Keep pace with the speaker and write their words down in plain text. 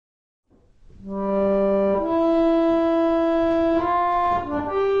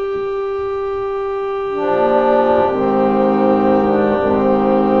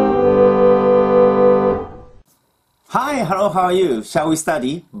how are you? Shall we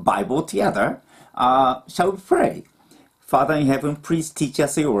study Bible together? Shall we pray? Father in heaven, please teach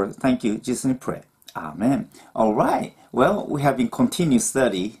us your word. Thank you. Jesus, we pray. Amen. All right. Well, we have been continuing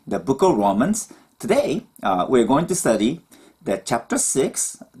study the book of Romans. Today, we're going to study the chapter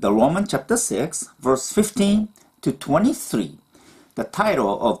 6, the Romans chapter 6, verse 15 to 23. The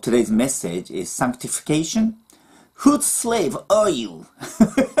title of today's message is Sanctification. Whose slave are you?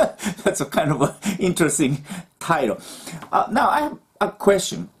 That's a kind of an interesting title. Now, I have a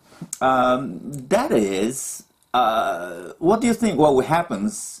question. That is, what do you think what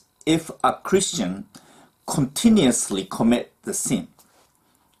happens if a Christian continuously commit the sin?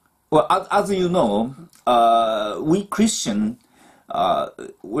 Well, as you know, we Christian,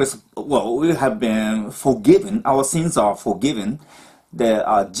 we have been forgiven. Our sins are forgiven.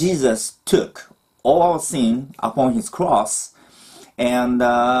 Jesus took all our sin upon his cross, and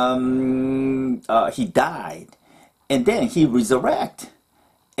he died, and then he resurrected,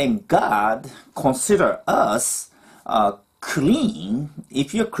 and God consider us clean.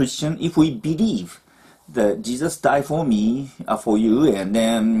 If you're Christian, if we believe that Jesus died for me, for you, and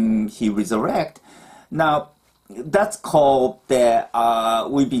then he resurrected, now that's called that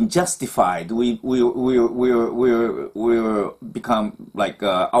we've been justified. We're become like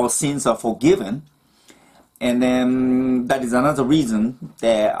our sins are forgiven. And then that is another reason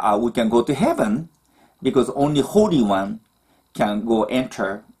that we can go to heaven, because only Holy One can go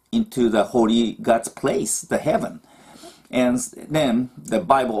enter into the holy God's place, the heaven. And then the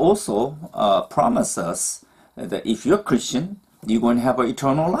Bible also promises us that if you're Christian, you're going to have an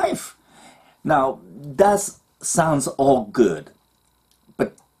eternal life. Now, that sounds all good,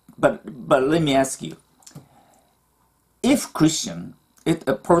 but let me ask you, if Christian, it's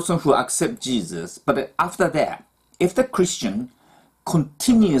a person who accepts Jesus, but after that, if the Christian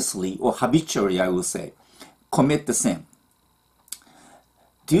continuously or habitually, I will say, commit the sin,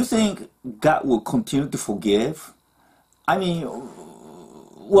 do you think God will continue to forgive? I mean,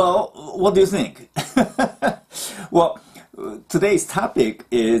 well, what do you think? Well, today's topic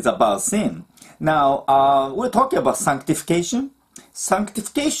is about sin. Now, we're talking about sanctification.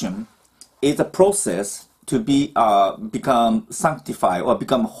 Sanctification is a process to become sanctified or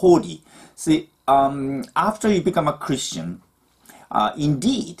become holy. See, after you become a Christian,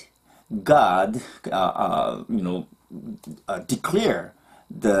 indeed, God, declare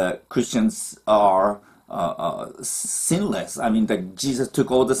the Christians are sinless. I mean, that Jesus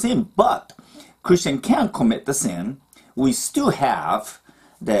took all the sin, but Christian can commit the sin. We still have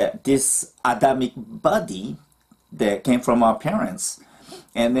this Adamic body that came from our parents.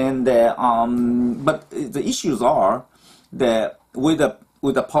 And then but the issues are that with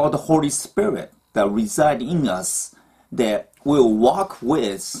the power of the Holy Spirit that reside in us, that we'll walk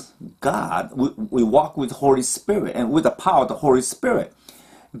with God, we walk with the Holy Spirit, and with the power of the Holy Spirit,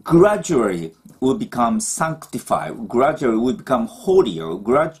 gradually we become sanctified, gradually we become holier,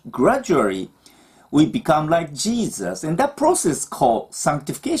 gradually we become like Jesus. And that process is called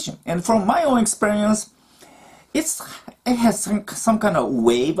sanctification. And from my own experience, it has some kind of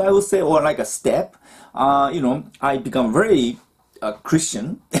wave, I would say, or like a step. I become very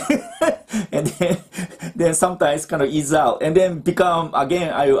Christian, and then sometimes kind of ease out, and then become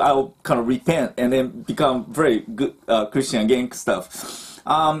again. I'll kind of repent, and then become very good Christian again stuff.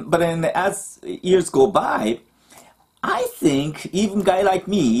 But then as years go by, I think even guy like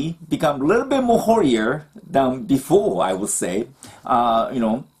me become a little bit more holier than before, I would say.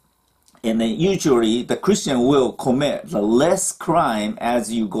 And then usually the Christian will commit the less crime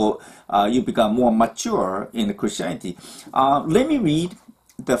as you go, you become more mature in the Christianity. Let me read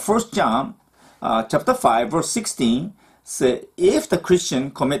the 1 John chapter 5 verse 16. Say, if the Christian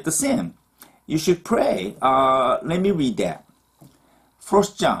commit the sin, you should pray. Let me read that. 1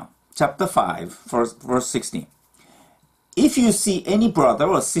 John chapter 5 verse 16. If you see any brother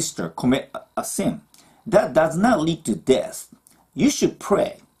or sister commit a sin that does not lead to death, you should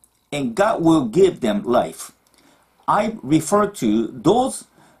pray, and God will give them life. I refer to those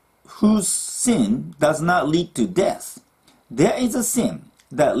whose sin does not lead to death. There is a sin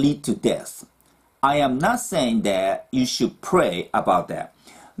that leads to death. I am not saying that you should pray about that.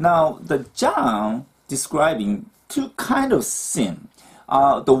 Now, the John describing two kind of sin.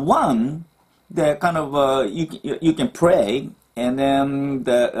 The one that kind of you can pray, and then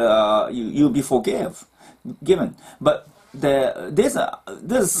you'll be given. But there's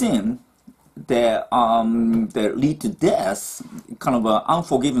a sin that lead to death, kind of an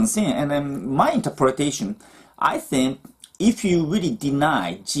unforgiven sin. And then my interpretation, I think if you really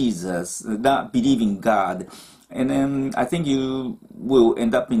deny Jesus, not believe in God, and then I think you will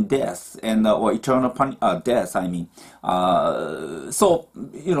end up in death and or eternal death. I mean, so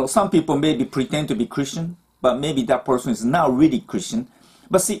some people maybe pretend to be Christian, but maybe that person is not really Christian.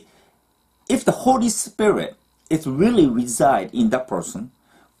 But see, if the Holy Spirit is really reside in that person,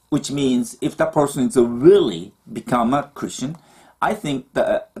 which means if that person is really become a Christian, I think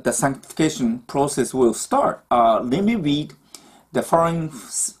the sanctification process will start. Let me read the following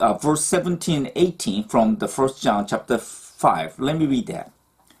verse 17 and 18 from the 1 John chapter 5. Let me read that.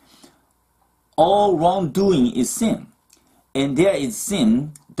 All wrongdoing is sin, and there is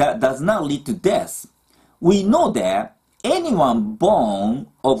sin that does not lead to death. We know that anyone born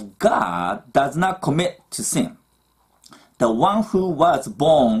of God does not commit to sin. The one who was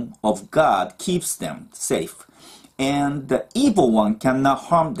born of God keeps them safe, and the evil one cannot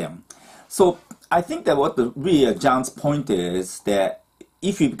harm them. So I think that what really John's point is that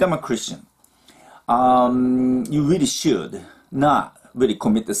if you become a Christian, you really should not really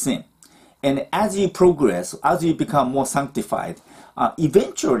commit the sin. And as you progress, as you become more sanctified,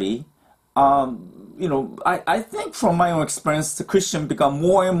 eventually, I think from my own experience, the Christian become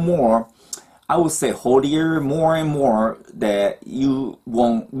more and more, I would say, holier, more and more that you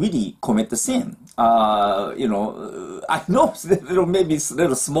won't really commit the sin. I know maybe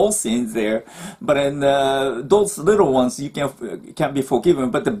little small sins there, but in those little ones you can be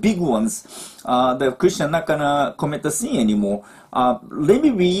forgiven. But the big ones, the Christian not gonna commit the sin anymore. Let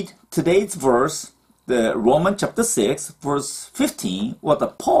me read today's verse, the Romans chapter 6, verse 15.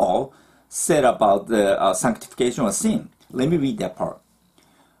 What Paul said about the sanctification of sin. Let me read that part.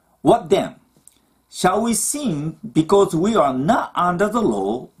 What then? Shall we sin because we are not under the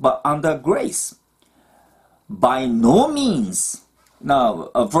law, but under grace? By no means. Now,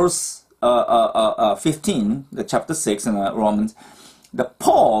 verse 15, the chapter 6 in Romans,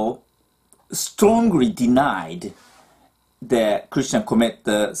 Paul strongly denied that Christians commit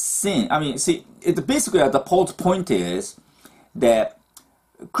the sin. I mean, see, basically the Paul's point is that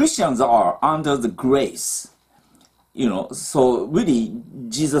Christians are under the grace. So really,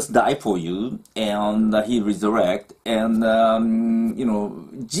 Jesus died for you, and He resurrected, and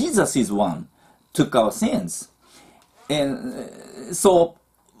Jesus is one took our sins, and so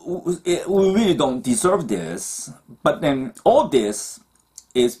we really don't deserve this. But then all this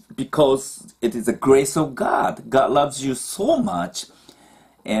is because it is the grace of God. God loves you so much,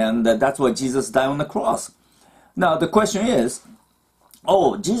 and that's why Jesus died on the cross. Now the question is,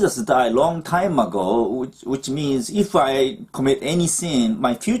 oh, Jesus died a long time ago, which means if I commit any sin,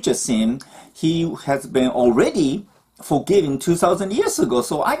 my future sin, He has been already forgiven 2,000 years ago,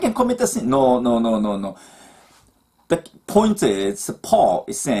 so I can commit the sin. No. The point is, Paul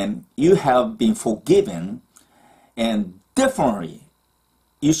is saying, you have been forgiven, and definitely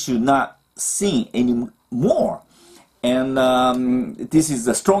you should not sin anymore. And this is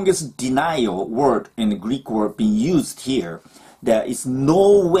the strongest denial word in the Greek word being used here. There is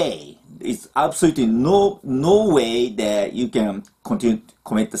no way, it's absolutely no way that you can continue to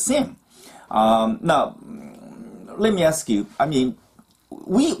commit the sin. Now, let me ask you. I mean,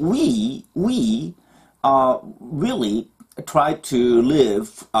 we really try to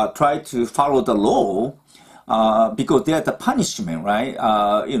live, try to follow the law because there's a punishment, right?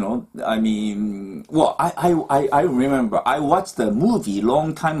 I mean, well, I remember I watched the movie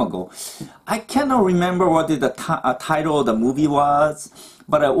long time ago. I cannot remember what the title of the movie was,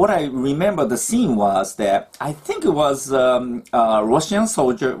 but what I remember the scene was that I think it was a Russian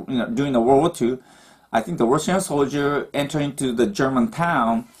soldier during the World War II. I think the Russian soldier entered into the German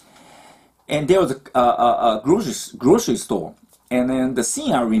town, and there was a grocery store. And then the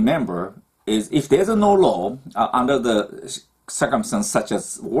scene I remember is, if there's no law under the circumstances such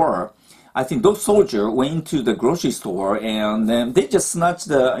as war, I think those soldiers went into the grocery store and then they just snatched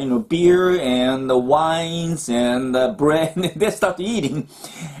the beer and the wines and the bread and they start eating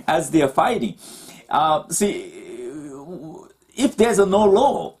as they're fighting. See, if there's no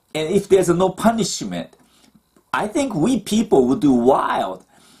law and if there's no punishment, I think we people would do wild.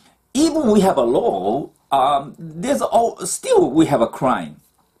 Even we have a law, still we have a crime.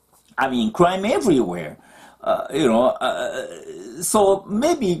 I mean, crime everywhere. So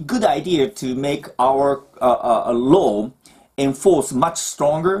maybe good idea to make our law enforce much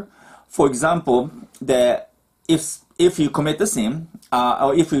stronger. For example, that if you commit the sin,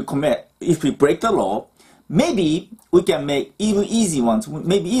 or if you break the law, maybe we can make even easy ones.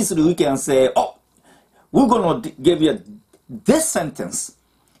 Maybe easily we can say, oh, we're going to give you this sentence.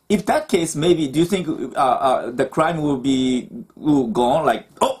 If that case, maybe do you think the crime will go on like,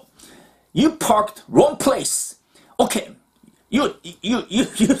 oh, you parked wrong place. Okay, you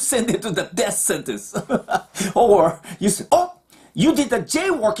send it to the death sentence. Or you say, oh, you did the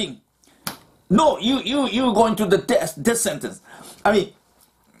jaywalking. No, you're going to the death sentence. I mean,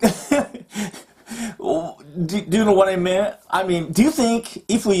 do you know what I mean? I mean, do you think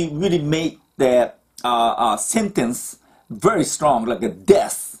if we really make the sentence very strong, like a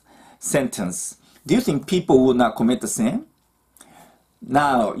death sentence, do you think people will not commit the sin?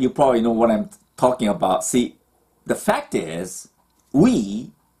 Now, you probably know what I'm talking about. See, the fact is,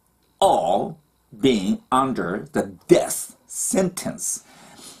 we all being under the death sentence.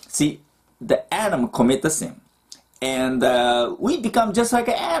 See, the Adam commit the sin, and we become just like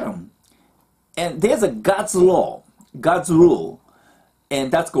Adam. And there's a God's law, God's rule,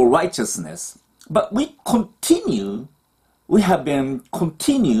 and that's called righteousness. But we have been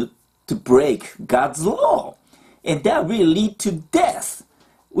continued to break God's law, and that will lead to death,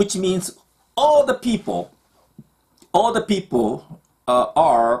 which means all the people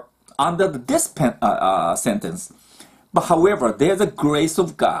are under the death sentence. But however, there's a grace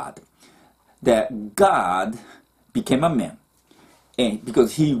of God, that God became a man, and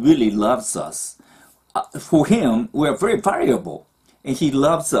because he really loves us. For him, we are very valuable, and he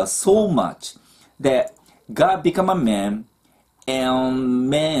loves us so much that God became a man,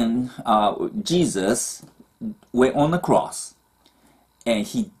 and Jesus went on the cross, and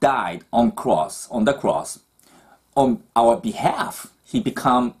he died on the cross on our behalf. He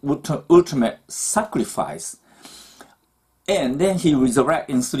became ultimate sacrifice. And then he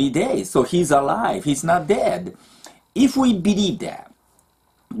resurrected in 3 days. So he's alive. He's not dead. If we believe that,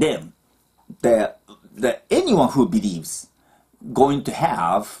 then anyone who believes going to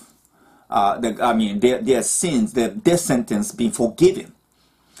have their sins, their death sentence being forgiven.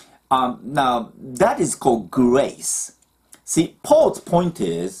 Now, that is called grace. See, Paul's point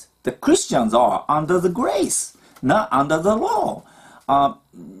is the Christians are under the grace, not under the law.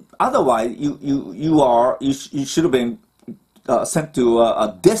 Otherwise, you should have been sent to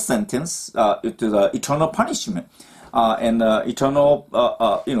a death sentence, to the eternal punishment, and eternally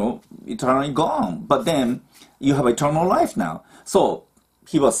gone. But then you have eternal life now. So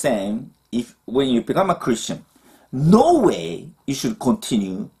he was saying, when you become a Christian, no way you should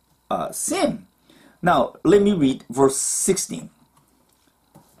continue sin. Now let me read verse 16.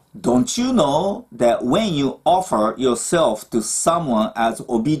 Don't you know that when you offer yourself to someone as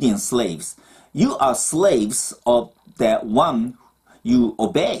obedient slaves, you are slaves of that one you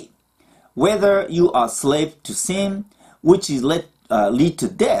obey, whether you are slave to sin, which is lead to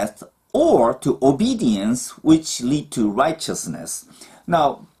death, or to obedience, which lead to righteousness.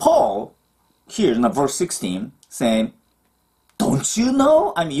 Now, Paul, here in verse 16, saying, don't you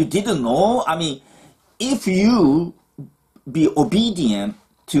know? I mean, you didn't know? I mean, if you be obedient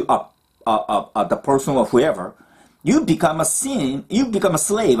to the person or whoever, you become a slave. You become a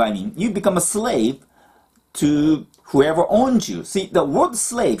slave to whoever owns you. See, the word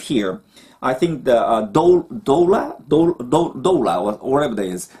slave here, I think the dola, or whatever that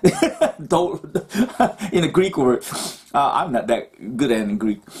is, in the Greek word. I'm not that good at it in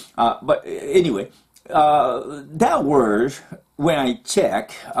Greek. But anyway, that word, when I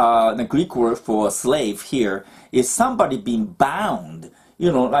check, the Greek word for slave here is somebody being bound. You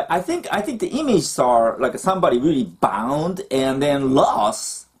know, like I think the images are like somebody really bound and then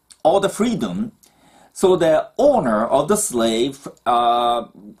lost all the freedom. So the owner of the slave,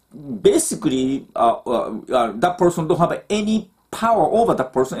 basically, that person don't have any power over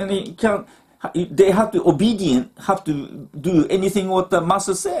that person, and they have to do anything what the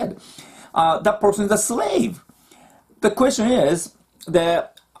master said. That person is a slave. The question is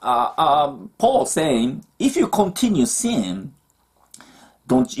that Paul saying, if you continue sin,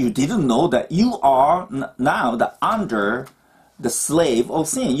 you didn't know that you are now under the slave of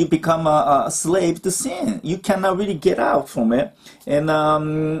sin. You become a slave to sin. You cannot really get out from it, and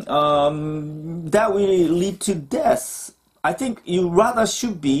that will lead to death. I think you rather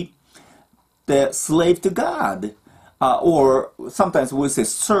should be the slave to God, or sometimes we say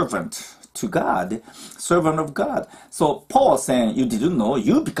servant to God, servant of God. So Paul saying, you didn't know,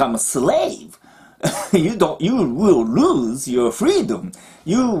 you become a slave. You will lose your freedom.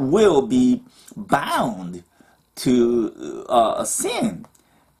 You will be bound to sin.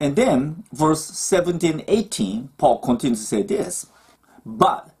 And then verse 17, 18, Paul continues to say this.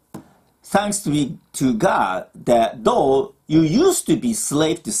 But thanks be to God that though you used to be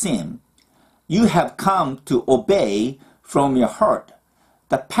slave to sin, you have come to obey from your heart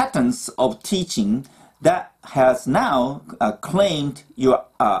the patterns of teaching that has now claimed your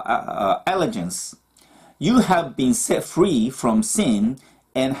allegiance. You have been set free from sin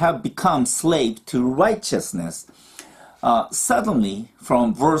and have become slave to righteousness. suddenly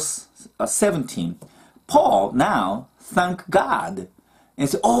from verse 17, Paul now thank God and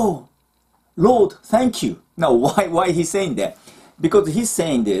say, "Oh, Lord, thank you." Now, why he's saying that? Because he's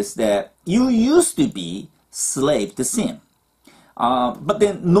saying this, that you used to be slave to sin, but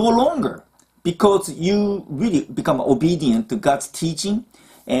then no longer, because you really become obedient to God's teaching,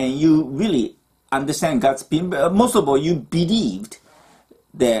 and you really understand God's, most of all, you believed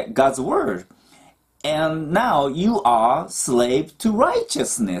that God's word. And now you are slave to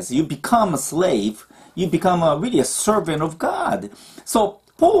righteousness. You become a slave. You become really a servant of God. So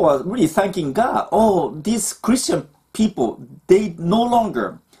Paul was really thanking God. Oh, these Christian people, they no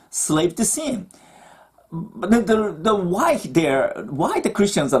longer slave to sin. But the why the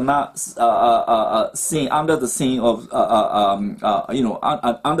Christians are not sin under the sin of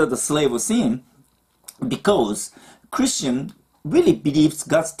under the slave of sin, because Christian really believes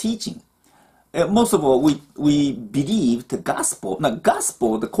God's teaching. Most of all, we believe the gospel. Now,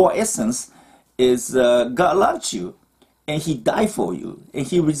 gospel, the core essence is God loves you, and He died for you, and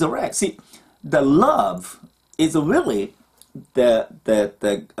He resurrects. See, the love is really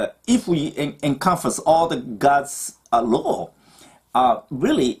if we encompass all the God's law,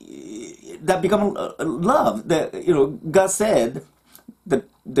 really that becomes love. God said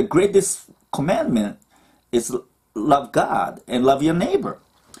the greatest commandment is love God and love your neighbor.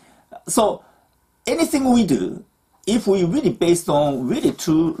 So anything we do, if we really based on really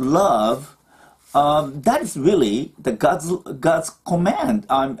true love, that is really the God's command.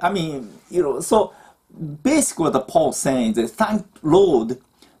 So basically what Paul's saying is, thank Lord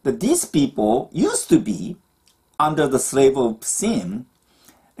that these people used to be under the slave of sin,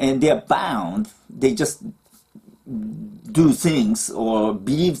 and they're bound. They just do things or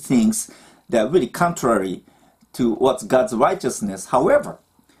believe things that are really contrary to what's God's righteousness. However,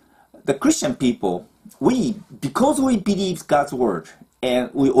 the Christian people, because we believe God's word and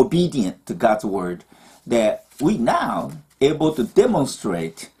we're obedient to God's word, that we now able to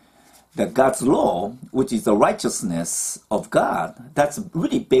demonstrate that God's law, which is the righteousness of God, that's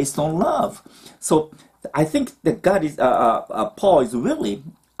really based on love. So I think that Paul is really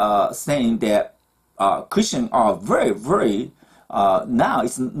saying that Christians are very, very, now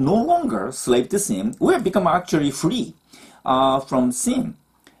it's no longer slave to sin. We have become actually free from sin.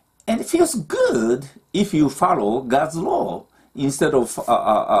 And it feels good if you follow God's law instead of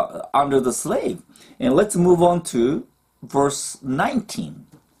under the slave. And let's move on to verse 19.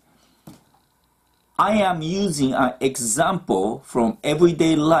 I am using an example from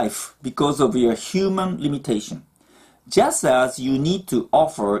everyday life because of your human limitation. Just as you need to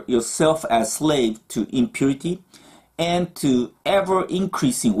offer yourself as slave to impurity and to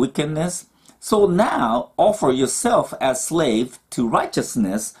ever-increasing wickedness, so now offer yourself as slave to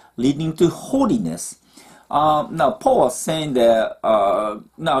righteousness, leading to holiness. Now, Paul was saying that,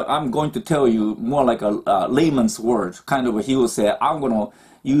 now I'm going to tell you more like a layman's word. Kind of, he will say, I'm going to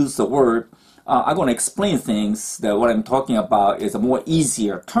use the word, I'm going to explain things that what I'm talking about is a more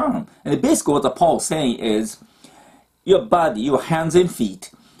easier term. And basically what Paul is saying is, your body, your hands and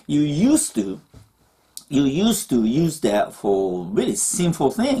feet, you used to use that for really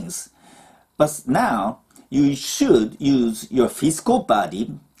sinful things. But now you should use your physical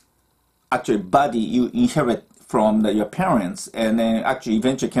body, actually body you inherit from your parents, and then actually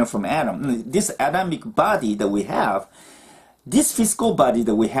eventually came from Adam. This Adamic body that we have, this physical body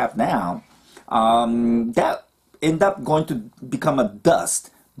that we have now, that end up going to become a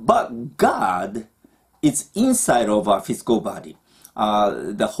dust. But God is inside of our physical body,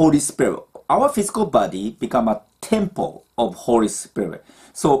 the Holy Spirit. Our physical body become a temple of Holy Spirit.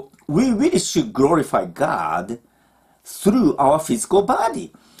 So we really should glorify God through our physical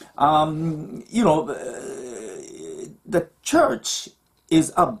body. The church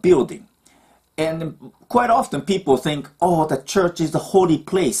is a building. And quite often people think, oh, the church is the holy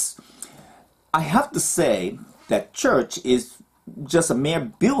place. I have to say that church is just a mere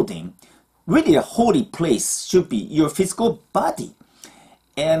building. Really a holy place should be your physical body.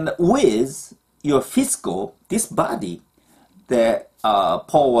 And with your physical, this body, that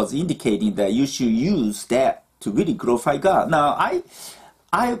Paul was indicating that you should use that to really glorify God. Now,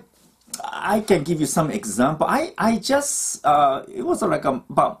 I can give you some example. I just, it was like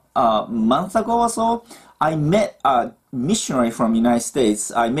about a month ago or so, I met a missionary from the United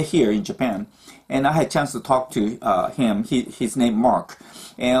States. I met here in Japan, and I had a chance to talk to him. His name Mark.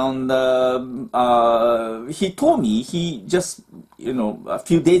 And he told me, he just, a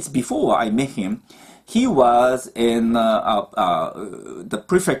few days before I met him, He was in the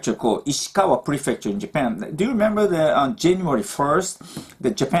prefecture called Ishikawa Prefecture in Japan. Do you remember that on January 1st,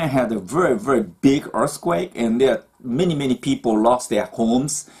 that Japan had a very, very big earthquake, and there many people lost their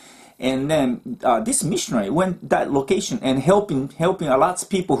homes. And then this missionary went that location and helping a lot of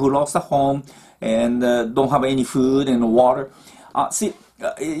people who lost a home and don't have any food and water.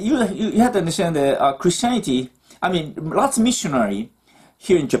 You have to understand that Christianity, lots of missionary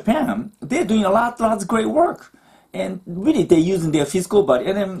here in Japan, they're doing lots of great work. And really, they're using their physical body.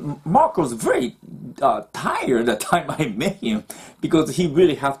 And then Mark was very tired the time I met him, because he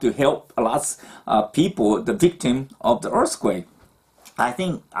really have to help a lot of people, the victim of the earthquake. I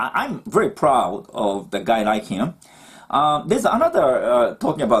think I'm very proud of the guy like him. There's another,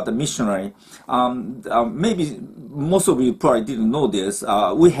 talking about the missionary, maybe most of you probably didn't know this.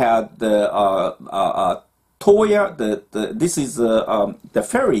 We had the Toya, this is the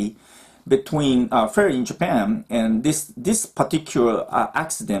ferry between ferry in Japan, and this particular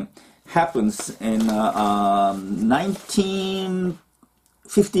accident happens in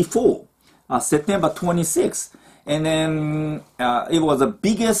 1954, September 26th. And then it was the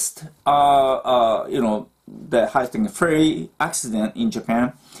biggest, the highest ferry accident in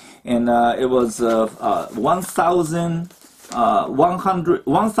Japan, and it was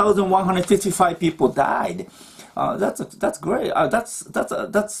 1,155 people died. That's great.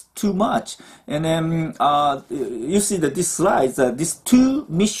 That's too much. And then you see that these slides, these two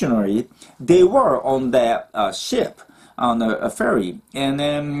missionaries, they were on that ship, on a ferry, and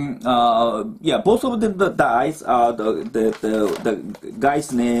then both of them died. The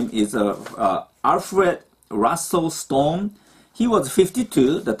guy's name is Alfred Russell Stone. He was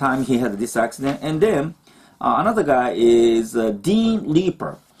 52 the time he had this accident, and then another guy is Dean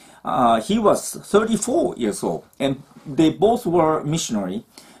Leeper. He was 34 years old, and they both were missionary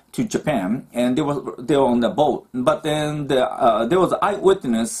to Japan, and they were on the boat. But then there was an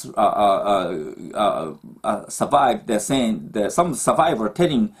eyewitness survived. They're saying that some survivor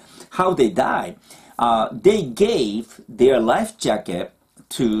telling how they died. They gave their life jacket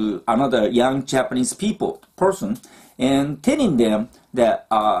to another young Japanese person, and telling them that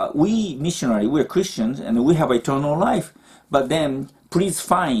we missionary, we're Christians, and we have eternal life. But then please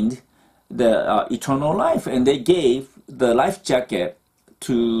find the eternal life, and they gave the life jacket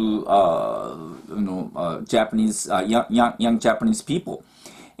to Japanese young Japanese people,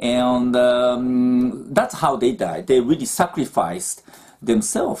 and that's how they died. They really sacrificed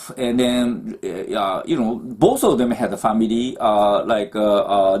themselves, and then both of them had a family.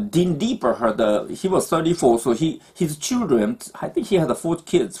 Dean Deeper he was 34, so his children, I think he had four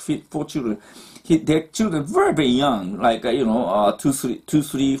children. Their children very young, 2,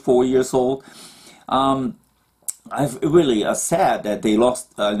 3, 4 years old. I'm really sad that they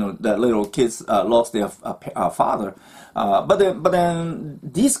lost, the little kids lost their father. But then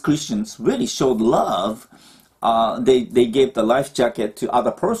these Christians really showed love. They gave the life jacket to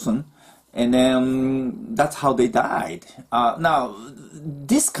other person, and then that's how they died. Now,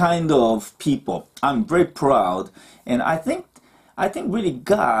 this kind of people, I'm very proud, and I think really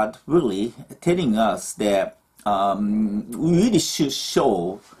God really telling us that we really should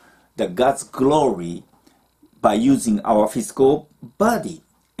show that God's glory by using our physical body.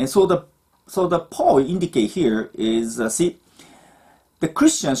 And so the Paul indicate here is, the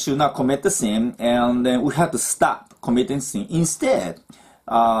Christians should not commit the sin, and then we have to stop committing sin. Instead,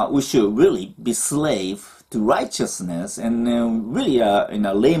 we should really be slave to righteousness. And really, in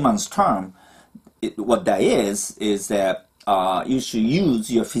a layman's term, what that is that you should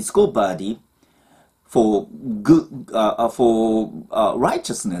use your physical body for good, for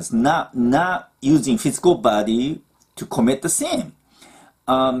righteousness, not using physical body to commit the sin.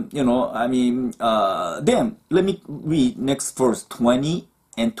 Then let me read next verse 20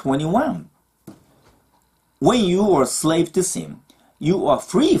 and 21. When you are slave to sin, you are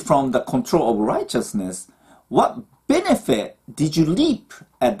free from the control of righteousness. What benefit did you reap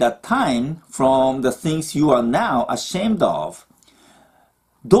at that time from the things you are now ashamed of?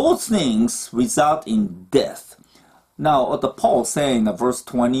 Those things result in death. Now, what the Paul saying in verse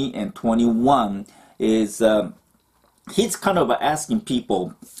 20 and 21 is he's kind of asking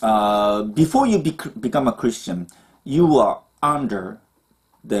people, before you become a Christian, you are under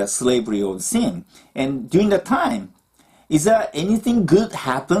the slavery of sin. And during that time, is there anything good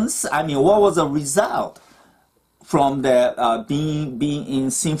happens? What was the result from the being in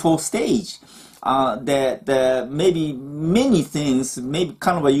sinful stage? That maybe many things, maybe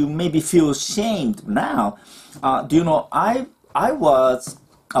kind of you maybe feel ashamed now. I was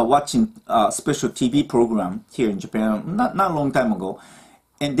watching a special TV program here in Japan not a long time ago,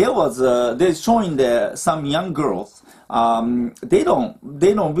 and they're showing some young girls. They don't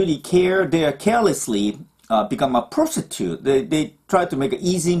really care. They are carelessly become a prostitute. They try to make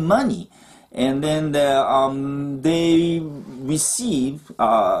easy money, and then they receive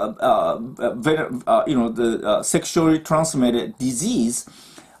the sexually transmitted disease.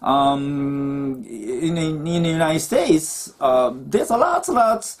 In the United States, there's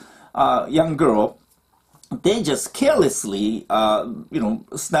lots young girl. They just carelessly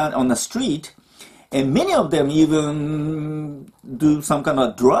stand on the street, and many of them even do some kind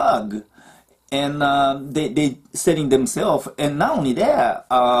of drug, and they setting themselves. And not only that,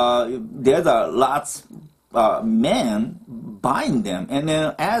 there's lots men buying them, and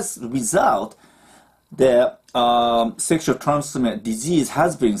then as a result, the sexual transmitted disease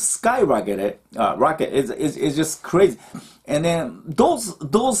has been skyrocketed. It's just crazy. And then those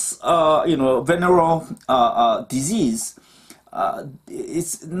venereal disease,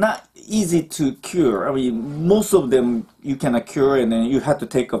 it's not easy to cure. I mean, most of them you cannot cure, and then you have to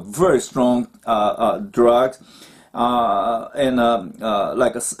take a very strong drug, and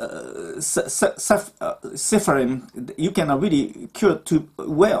like a cephalin, you cannot really cure too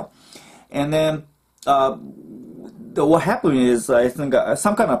well. And then what happened is, I think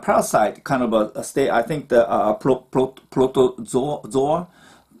some kind of parasite kind of a state. I think the protozoa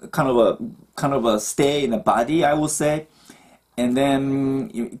kind of a stay in the body, I would say, and then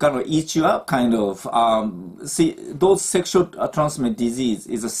it kind of eat you up, kind of. See, those sexual transmitted disease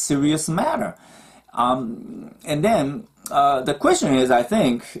is a serious matter, and then the question is, I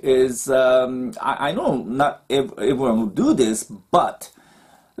think, is I know not everyone will do this, but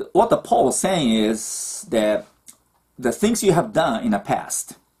what the Paul is saying is that the things you have done in the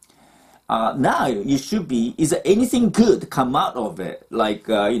past, now you should be, is there anything good come out of it? Like,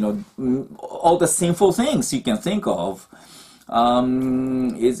 all the sinful things you can think of,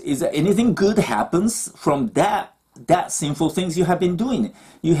 is there anything good happens from that sinful things you have been doing,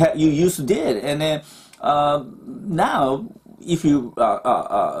 you used to did, and then now if you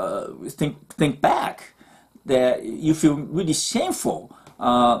think back, that you feel really shameful.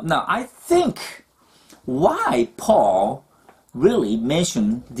 Now I think why Paul really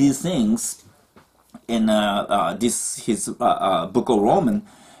mentioned these things in his book of Romans,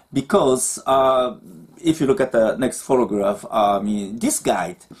 because if you look at the next photograph, this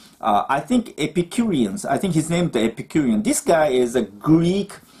guy, I think Epicureans, I think his name is the Epicurean. This guy is a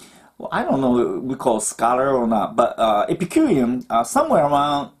Greek, well, I don't know if we call scholar or not, but Epicurean, somewhere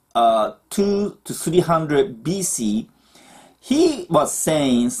around 200 to 300 BC, he was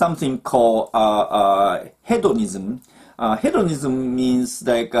saying something called hedonism. Hedonism means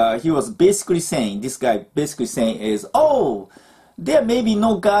like he was basically saying, this guy basically saying is, oh, there may be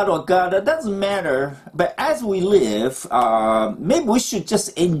no God or God, that doesn't matter, but as we live, maybe we should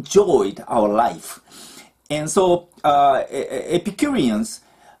just enjoy our life. And so Epicureans,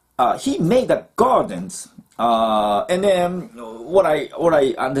 he made the gardens, and then what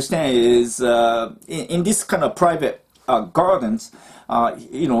I understand is in this kind of private gardens,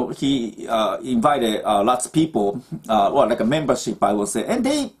 he invited lots of people, like a membership, I would say, and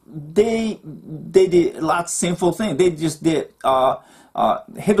they did lots of sinful things. They just did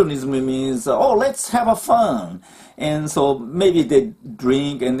hedonism means, oh, let's have a fun, and so maybe they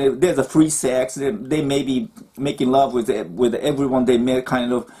drink, and there's a free sex. They may be making love with everyone they met,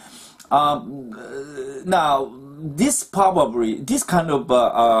 kind of. Now this kind of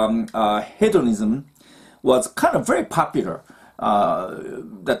hedonism was kind of very popular.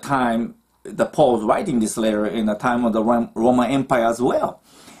 The time that Paul was writing this letter, in the time of the Roman Empire as well.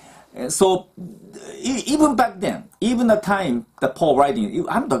 And so even back then, even the time that Paul writing,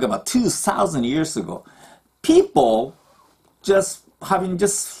 I'm talking about 2,000 years ago, people just having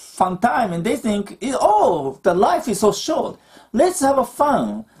just fun time, and they think, oh, the life is so short, let's have a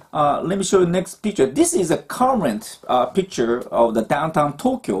fun. Let me show you the next picture. This is a current picture of the downtown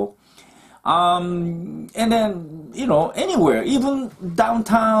Tokyo. And then, anywhere, even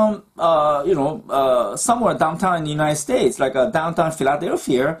downtown, somewhere downtown in the United States, like downtown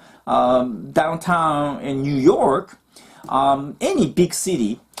Philadelphia, downtown in New York, any big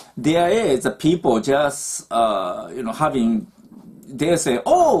city, there is people just, having, they say,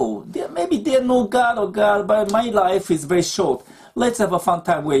 oh, maybe there's no God or God, but my life is very short. Let's have a fun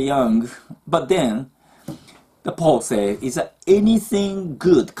time, we're young. But then, the Paul said, is there anything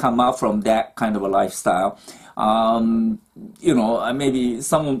good come out from that kind of a lifestyle? Maybe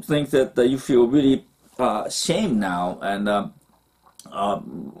someone thinks that you feel really shame now. And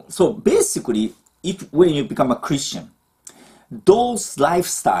so basically, when you become a Christian, those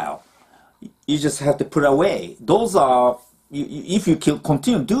lifestyle, you just have to put away. Those are if you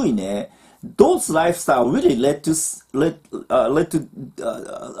continue doing it, those lifestyle really led to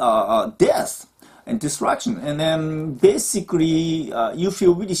death and destruction. And then basically you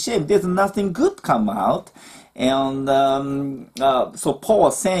feel really shame. There's nothing good come out. And so Paul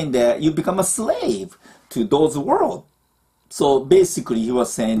was saying that you become a slave to those world. So basically he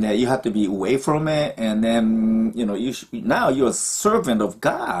was saying that you have to be away from it, and then now you're a servant of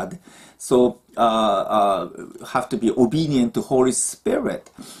God, so have to be obedient to Holy Spirit.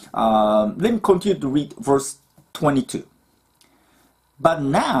 Let me continue to read verse 22. But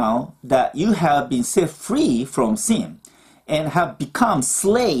now that you have been set free from sin and have become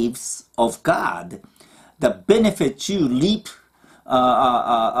slaves of God, the benefits you reap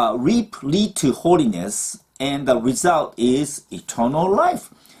lead to holiness, and the result is eternal life.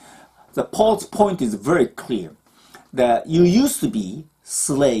 Paul's point is very clear, that you used to be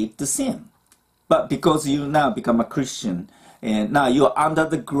slave to sin, but because you now become a Christian and now you're under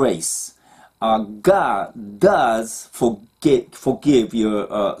the grace, God does forgive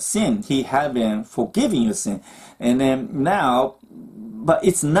your sin. He has been forgiving your sin, and then now, but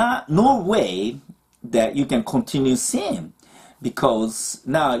it's no way that you can continue sin, because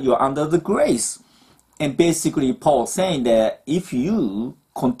now you're under the grace. And basically Paul saying that if you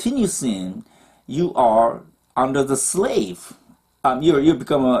continue sin, you are under the slave. You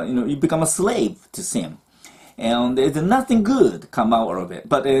become a slave to sin, and there's nothing good come out of it.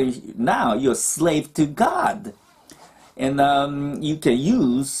 But now you're a slave to God, and you can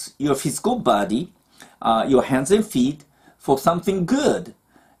use your physical body, your hands and feet, for something good.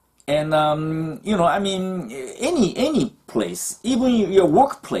 And any place, even your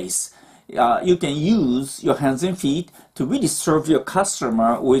workplace, you can use your hands and feet to really serve your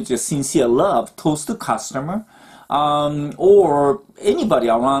customer with your sincere love towards the customer, or anybody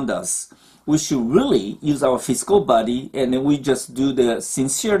around us. We should really use our physical body, and then we just do the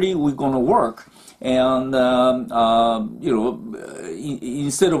sincerely we're going to work. And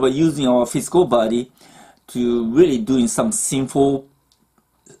instead of using our physical body to really doing some sinful,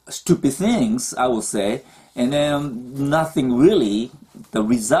 stupid things, I would say, and then nothing really, the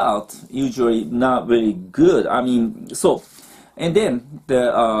result usually not very good. And then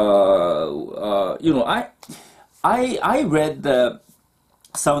I read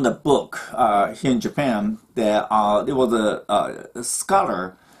some of the book here in Japan that there was a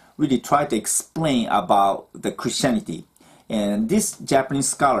scholar really tried to explain about the Christianity, and this Japanese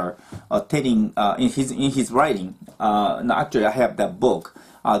scholar telling in his writing. Actually, I have that book.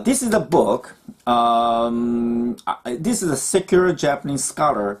 This is a book. This is a secular Japanese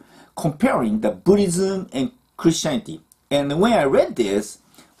scholar comparing the Buddhism and Christianity. And when I read this,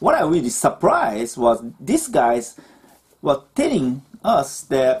 what I really surprised was these guys were telling us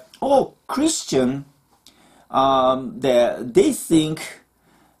that Christian, that they think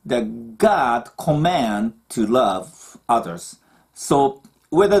that God command to love others. So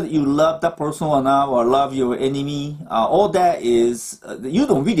whether you love that person or not, or love your enemy, all that is, you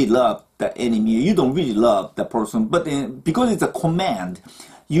don't really love the enemy, you don't really love the person, but because it's a command,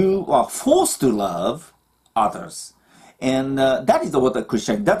 you are forced to love others. And that is what the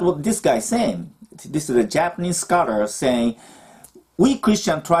Christian, that's what this guy is saying. This is a Japanese scholar saying, we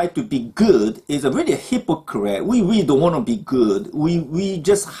Christians try to be good is a really hypocrite. We really don't want to be good. We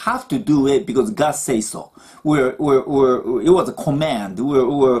just have to do it because God says so. It was a command.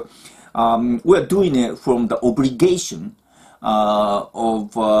 We're doing it from the obligation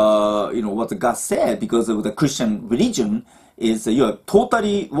of what God said, because of the Christian religion is you're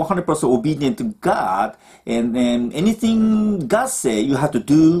totally 100% obedient to God, and anything God says you have to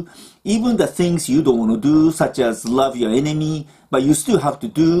do, even the things you don't want to do, such as love your enemy, but you still have to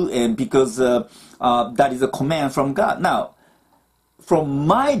do, and because that is a command from God. Now, from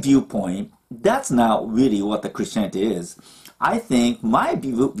my viewpoint, that's not really what the Christianity is. I think my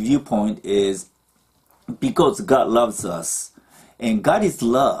viewpoint is because God loves us, and God is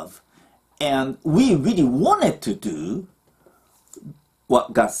love, and we really wanted to do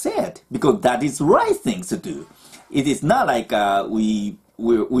what God said, because that is right things to do. It is not like we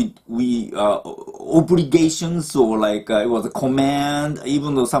obligations, or like it was a command,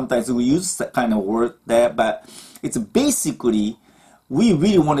 even though sometimes we use that kind of word there, but it's basically we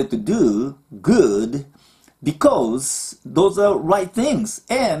really wanted to do good because those are right things.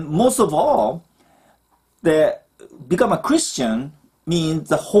 And most of all, that become a Christian means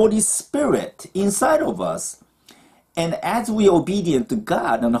the Holy Spirit inside of us. And as we are obedient to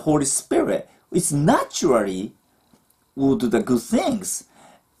God and the Holy Spirit, it's naturally we'll do the good things.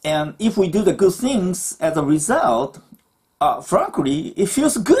 And if we do the good things as a result, frankly, it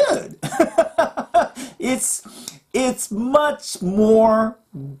feels good. it's much more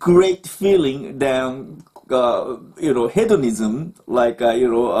great feeling than hedonism. Like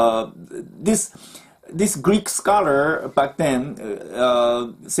this Greek scholar back then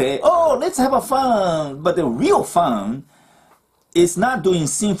say, "Oh, let's have a fun," but the real fun is not doing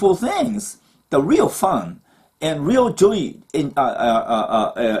sinful things. The real fun and real joy and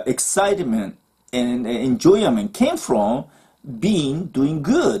excitement and enjoyment came from doing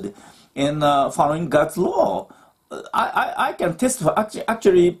good and following God's law. I can testify.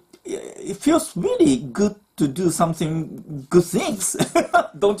 Actually, it feels really good to do something good things,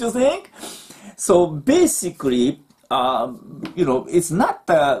 don't you think? So basically, it's not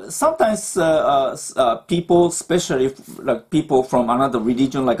sometimes people, especially like people from another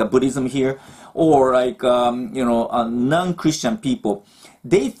religion, like a Buddhism here, or like non-Christian people,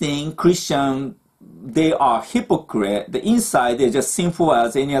 they think they are hypocrite. The inside, they're just sinful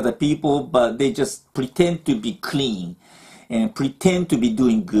as any other people, but they just pretend to be clean and pretend to be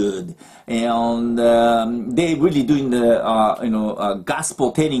doing good, and they really doing the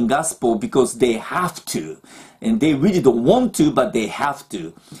telling gospel because they have to, and they really don't want to, but they have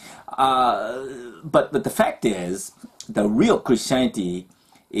to. But the fact is, the real Christianity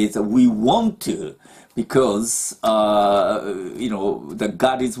is we want to, because the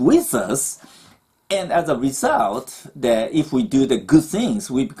God is with us. And as a result, that if we do the good things,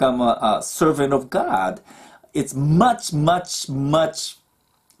 we become a servant of God. It's much, much, much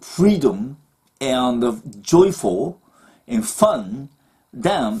freedom and joyful and fun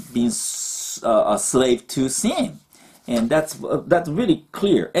than being a slave to sin. And that's really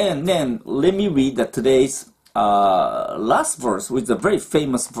clear. And then let me read today's last verse, which is a very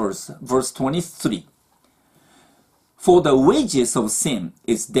famous verse, verse 23. For the wages of sin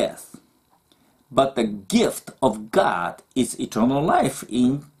is death, but the gift of God is eternal life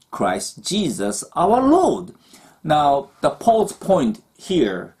in Christ Jesus our Lord. Now, the Paul's point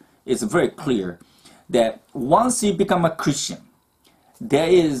here is very clear, that once you become a Christian, there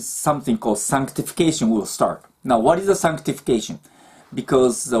is something called sanctification will start. Now, what is the sanctification?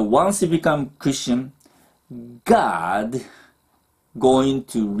 Because once you become Christian, God going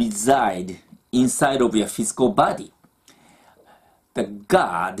to reside inside of your physical body. The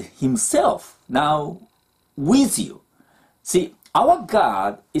God himself now with you. See, our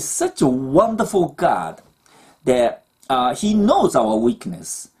God is such a wonderful God that he knows our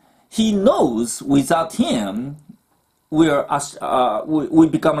weakness. He knows without him we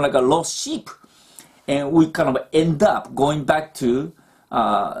become like a lost sheep, and we kind of end up going back to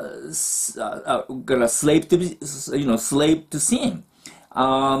slave to sin.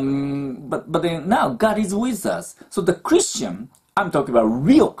 But then now God is with us. So the Christian, I'm talking about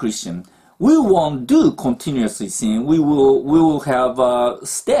real Christian, we won't do continuously sin. We will have a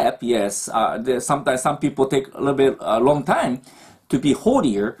step. Yes, sometimes some people take a little bit long time to be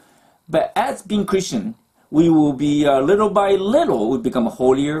holier, but as being Christian, we will be little by little we become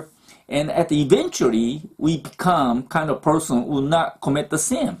holier, and eventually we become kind of person who will not commit the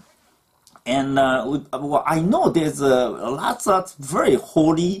sin. And I know there's lots of very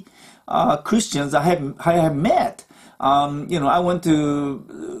holy Christians I have met. I went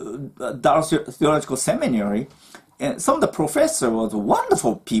to Dallas Theological Seminary, and some of the professors were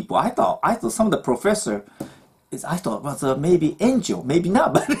wonderful people. I thought some of the professor was maybe angel, maybe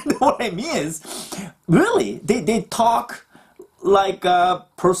not, but what I mean is, really, they talk like a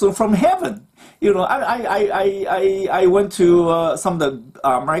person from heaven. I went to some of the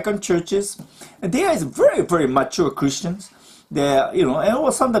American churches, and there is very, very mature Christians there,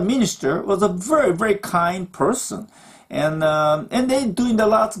 and some of the minister was a very, very kind person. And they're doing a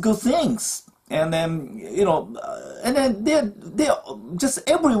lot of good things, and then and then they're just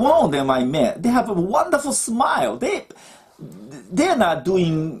every one of them I met. They have a wonderful smile. They're not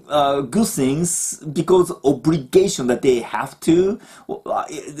doing good things because obligation that they have to.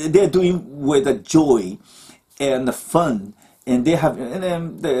 They're doing with a joy and the fun, and they have. And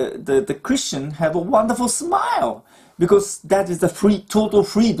then the Christian have a wonderful smile because that is the total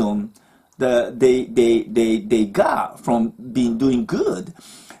freedom they got from doing good.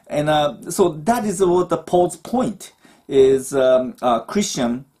 And so that is what the Paul's point is.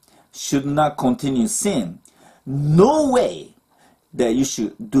 Christian should not continue sin. No way that you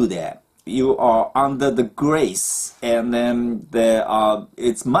should do that. You are under the grace, and then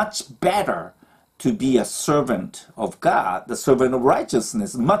it's much better to be a servant of God, the servant of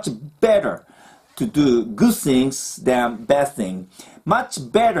righteousness. Much better to do good things than bad things. Much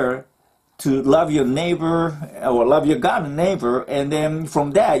better to love your neighbor or love your God and neighbor, and then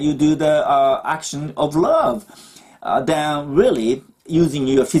from that you do the action of love. Then really using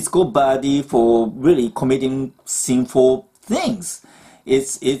your physical body for really committing sinful things.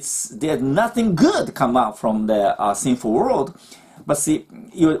 There's nothing good come out from the sinful world. But see,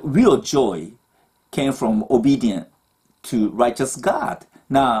 your real joy came from obedience to righteous God.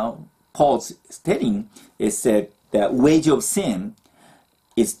 Now, Paul's stating is that the wage of sin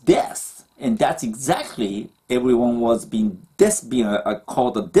is death, and that's exactly everyone was being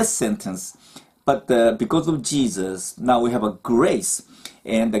called a death sentence. But because of Jesus, now we have a grace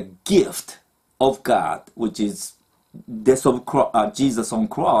and the gift of God, which is death of Jesus on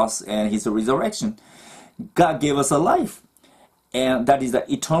cross and his resurrection. God gave us a life, and that is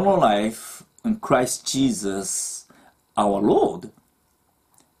the eternal life in Christ Jesus our Lord.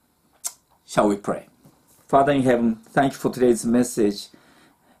 Shall we pray? Father in heaven, thank you for today's message.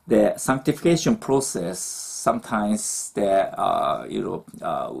 The sanctification process, sometimes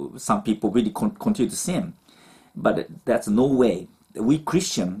some people really continue to sin, but that's no way. We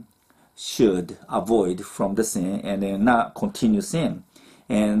Christian should avoid from the sin and then not continue sin.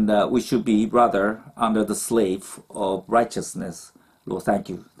 And we should be rather under the slave of righteousness. Lord, thank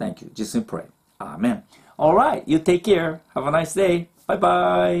you. Thank you. Just in pray. Amen. All right. You take care. Have a nice day.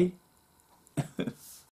 Bye-bye.